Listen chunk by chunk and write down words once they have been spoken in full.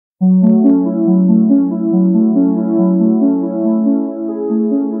Hello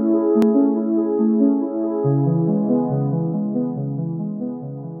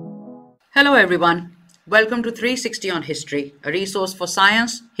everyone. Welcome to 360 on History, a resource for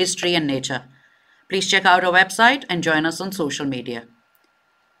science, history and nature. Please check out our website and join us on social media.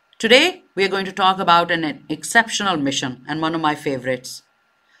 Today, we are going to talk about an exceptional mission and one of my favorites.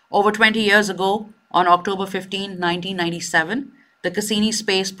 Over 20 years ago, on October 15, 1997, the Cassini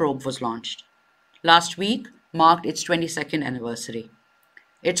space probe was launched. Last week marked its 22nd anniversary.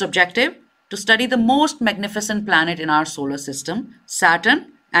 Its objective? To study the most magnificent planet in our solar system,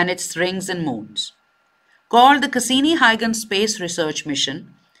 Saturn, and its rings and moons. Called the Cassini-Huygens Space Research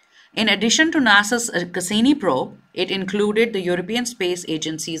Mission, in addition to NASA's Cassini probe, it included the European Space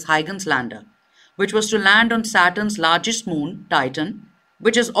Agency's Huygens lander, which was to land on Saturn's largest moon, Titan,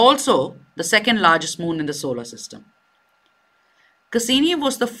 which is also the second largest moon in the solar system. Cassini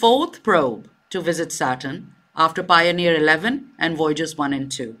was the fourth probe to visit Saturn after Pioneer 11 and Voyagers 1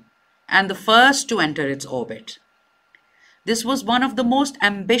 and 2, and the first to enter its orbit. This was one of the most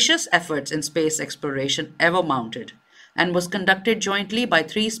ambitious efforts in space exploration ever mounted and was conducted jointly by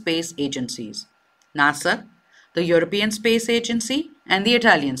three space agencies: NASA, the European Space Agency, and the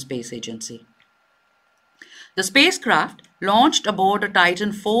Italian Space Agency. The spacecraft, launched aboard a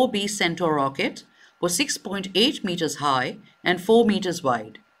Titan 4B Centaur rocket, was 6.8 meters high and 4 meters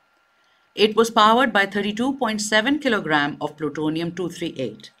wide. It was powered by 32.7 kilograms of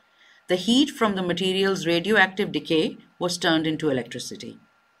plutonium-238. The heat from the material's radioactive decay was turned into electricity.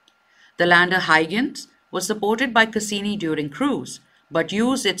 The lander Huygens was supported by Cassini during cruise, but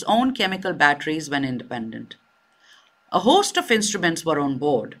used its own chemical batteries when independent. A host of instruments were on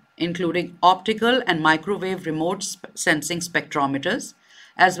board, including optical and microwave remote sensing spectrometers,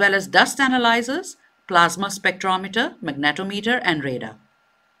 as well as dust analyzers, plasma spectrometer, magnetometer, and radar.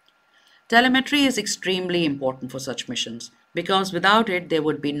 Telemetry is extremely important for such missions, because without it there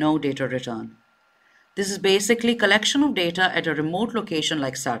would be no data return. This is basically collection of data at a remote location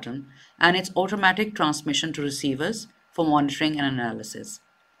like Saturn and its automatic transmission to receivers for monitoring and analysis.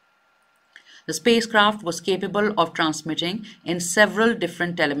 The spacecraft was capable of transmitting in several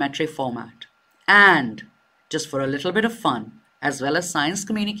different telemetry formats. And, just for a little bit of fun, as well as science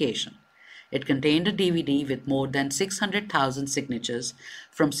communication, it contained a DVD with more than 600,000 signatures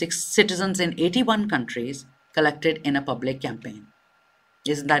from citizens in 81 countries collected in a public campaign.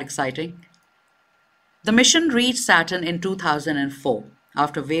 Isn't that exciting? The mission reached Saturn in 2004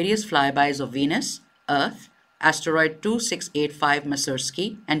 after various flybys of Venus, Earth, asteroid 2685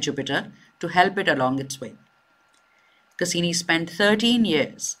 Masursky, and Jupiter to help it along its way. Cassini spent 13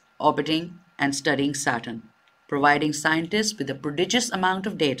 years orbiting and studying Saturn, providing scientists with a prodigious amount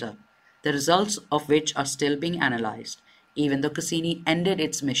of data, the results of which are still being analyzed, even though Cassini ended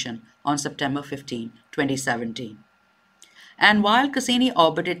its mission on September 15, 2017. And while Cassini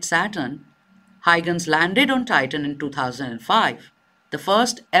orbited Saturn, Huygens landed on Titan in 2005, the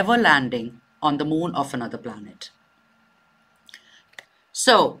first ever landing on the moon of another planet.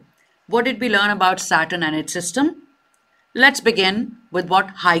 So, what did we learn about Saturn and its system? Let's begin with what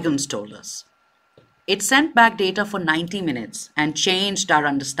Huygens told us. It sent back data for 90 minutes and changed our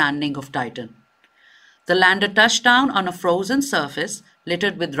understanding of Titan. The lander touched down on a frozen surface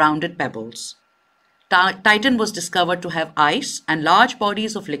littered with rounded pebbles. Titan was discovered to have ice and large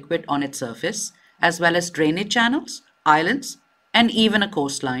bodies of liquid on its surface, as well as drainage channels, islands, and even a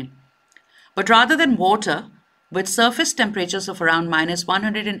coastline. But rather than water, with surface temperatures of around minus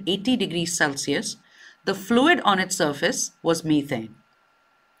 180 degrees Celsius, the fluid on its surface was methane.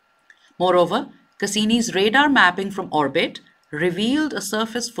 Moreover, Cassini's radar mapping from orbit revealed a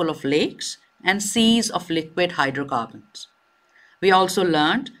surface full of lakes and seas of liquid hydrocarbons. We also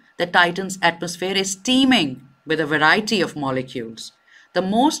learned that Titan's atmosphere is teeming with a variety of molecules, the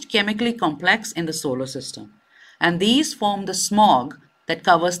most chemically complex in the solar system, and these form the smog that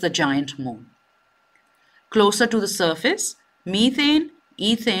covers the giant moon. Closer to the surface, methane,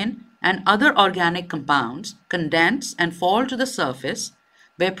 ethane, and other organic compounds condense and fall to the surface,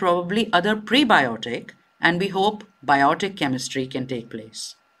 where probably other prebiotic and we hope biotic chemistry can take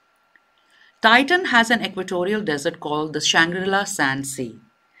place. Titan has an equatorial desert called the Shangri-La Sand Sea,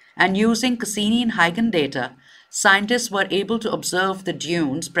 and using Cassini and Huygens data, scientists were able to observe the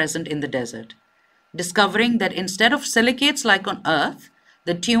dunes present in the desert, discovering that instead of silicates like on Earth,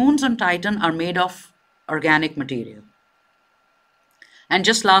 the dunes on Titan are made of organic material. And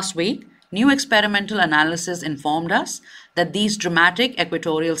just last week, new experimental analysis informed us that these dramatic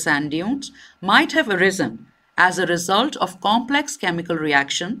equatorial sand dunes might have arisen as a result of complex chemical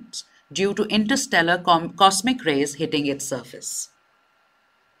reactions due to interstellar cosmic rays hitting its surface.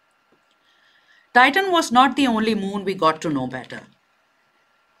 Titan was not the only moon we got to know better.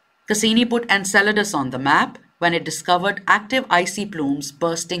 Cassini put Enceladus on the map when it discovered active icy plumes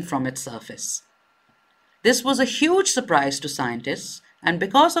bursting from its surface. This was a huge surprise to scientists, and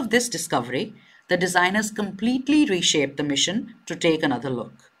because of this discovery, the designers completely reshaped the mission to take another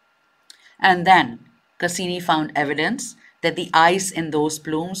look. And then Cassini found evidence that the ice in those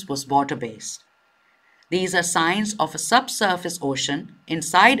plumes was water-based. These are signs of a subsurface ocean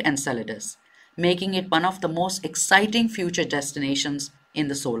inside Enceladus, making it one of the most exciting future destinations in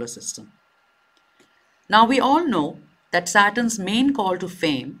the solar system. Now we all know that Saturn's main call to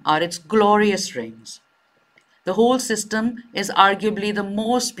fame are its glorious rings. The whole system is arguably the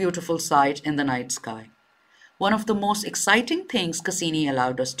most beautiful sight in the night sky. One of the most exciting things Cassini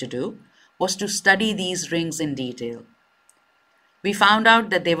allowed us to do was to study these rings in detail. We found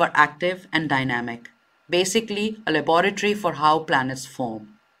out that they were active and dynamic, basically a laboratory for how planets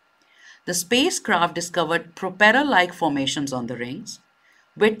form. The spacecraft discovered propeller-like formations on the rings,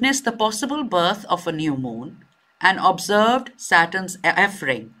 witnessed the possible birth of a new moon, and observed Saturn's F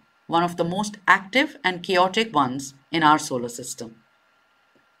ring, one of the most active and chaotic ones in our solar system.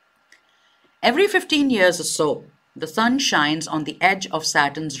 Every 15 years or so, the sun shines on the edge of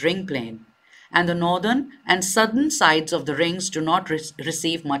Saturn's ring plane, and the northern and southern sides of the rings do not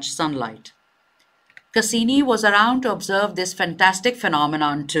receive much sunlight. Cassini was around to observe this fantastic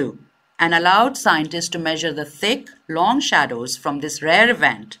phenomenon too, and allowed scientists to measure the thick, long shadows from this rare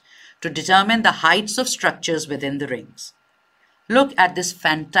event to determine the heights of structures within the rings. Look at this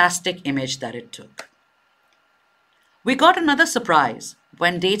fantastic image that it took. We got another surprise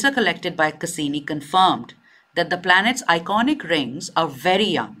when data collected by Cassini confirmed that the planet's iconic rings are very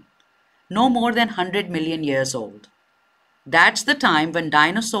young, no more than 100 million years old. That's the time when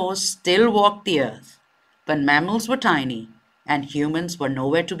dinosaurs still walked the earth, when mammals were tiny and humans were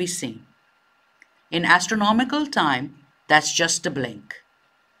nowhere to be seen. In astronomical time, that's just a blink.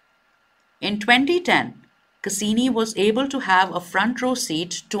 In 2010, Cassini was able to have a front row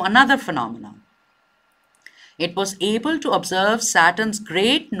seat to another phenomenon. It was able to observe Saturn's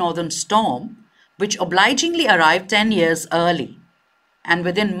Great Northern Storm, which obligingly arrived 10 years early. And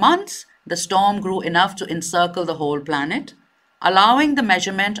within months, the storm grew enough to encircle the whole planet, allowing the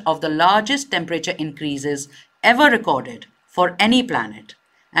measurement of the largest temperature increases ever recorded for any planet,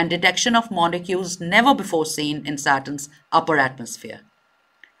 and detection of molecules never before seen in Saturn's upper atmosphere.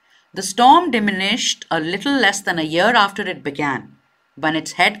 The storm diminished a little less than a year after it began, when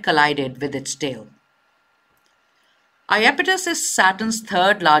its head collided with its tail. Iapetus is Saturn's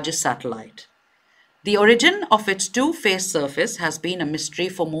third largest satellite. The origin of its two-faced surface has been a mystery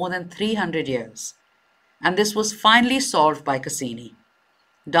for more than 300 years, and this was finally solved by Cassini.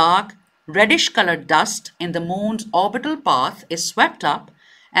 Dark, reddish-colored dust in the moon's orbital path is swept up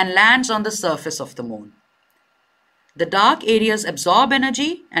and lands on the surface of the moon. The dark areas absorb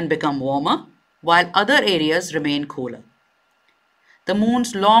energy and become warmer, while other areas remain cooler. The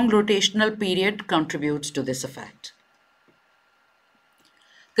moon's long rotational period contributes to this effect.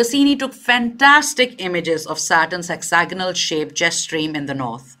 Cassini took fantastic images of Saturn's hexagonal-shaped jet stream in the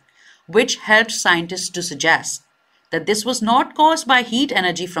north, which helped scientists to suggest that this was not caused by heat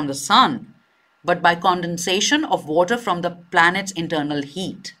energy from the sun, but by condensation of water from the planet's internal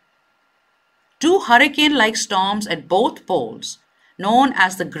heat. Two hurricane-like storms at both poles, known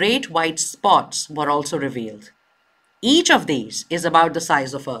as the Great White Spots, were also revealed. Each of these is about the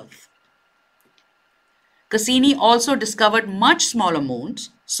size of Earth. Cassini also discovered much smaller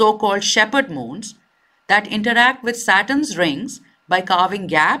moons, so-called shepherd moons, that interact with Saturn's rings by carving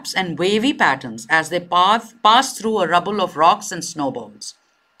gaps and wavy patterns as they pass through a rubble of rocks and snowballs.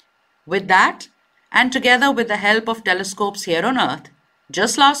 With that, and together with the help of telescopes here on Earth,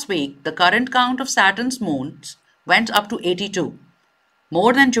 just last week, the current count of Saturn's moons went up to 82,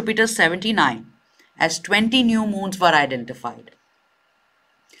 more than Jupiter's 79, as 20 new moons were identified.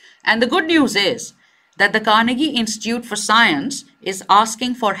 And the good news is that the Carnegie Institute for Science is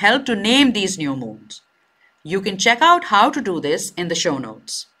asking for help to name these new moons. You can check out how to do this in the show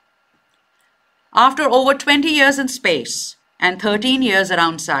notes. After over 20 years in space and 13 years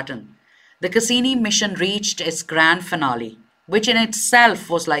around Saturn, the Cassini mission reached its grand finale, which in itself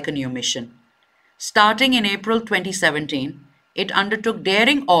was like a new mission. Starting in April 2017, it undertook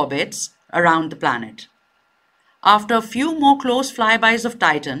daring orbits around the planet. After a few more close flybys of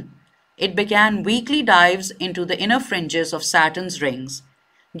Titan, it began weekly dives into the inner fringes of Saturn's rings,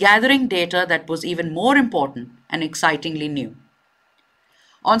 gathering data that was even more important and excitingly new.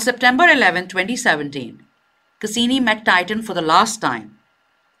 On September 11, 2017, Cassini met Titan for the last time,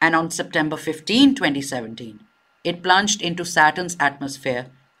 and on September 15, 2017, it plunged into Saturn's atmosphere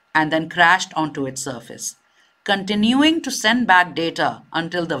and then crashed onto its surface, continuing to send back data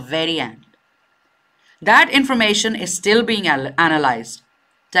until the very end. That information is still being analyzed,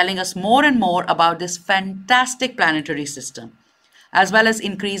 telling us more and more about this fantastic planetary system, as well as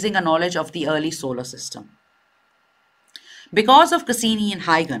increasing our knowledge of the early solar system. Because of Cassini and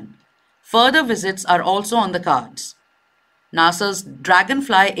Huygens, further visits are also on the cards. NASA's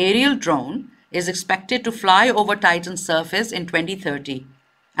Dragonfly aerial drone is expected to fly over Titan's surface in 2030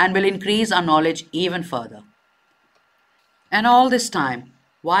 and will increase our knowledge even further. And all this time,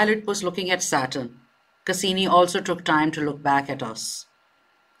 while it was looking at Saturn, Cassini also took time to look back at us.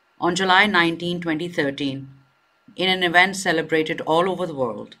 On July 19, 2013, in an event celebrated all over the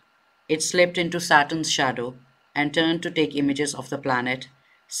world, it slipped into Saturn's shadow and turned to take images of the planet,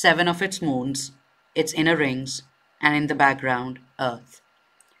 7 of its moons, its inner rings, and in the background, Earth.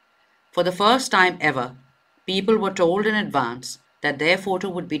 For the first time ever, people were told in advance that their photo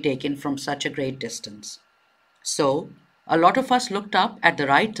would be taken from such a great distance. So, a lot of us looked up at the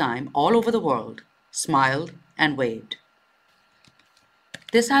right time all over the world, smiled, and waved.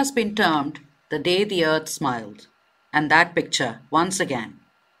 This has been termed the day the Earth smiled, and that picture, once again,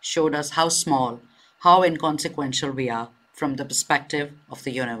 showed us how small, how inconsequential we are from the perspective of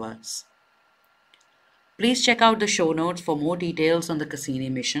the universe. Please check out the show notes for more details on the Cassini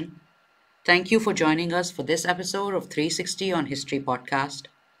mission. Thank you for joining us for this episode of 360 on History podcast.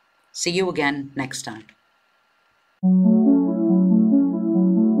 See you again next time.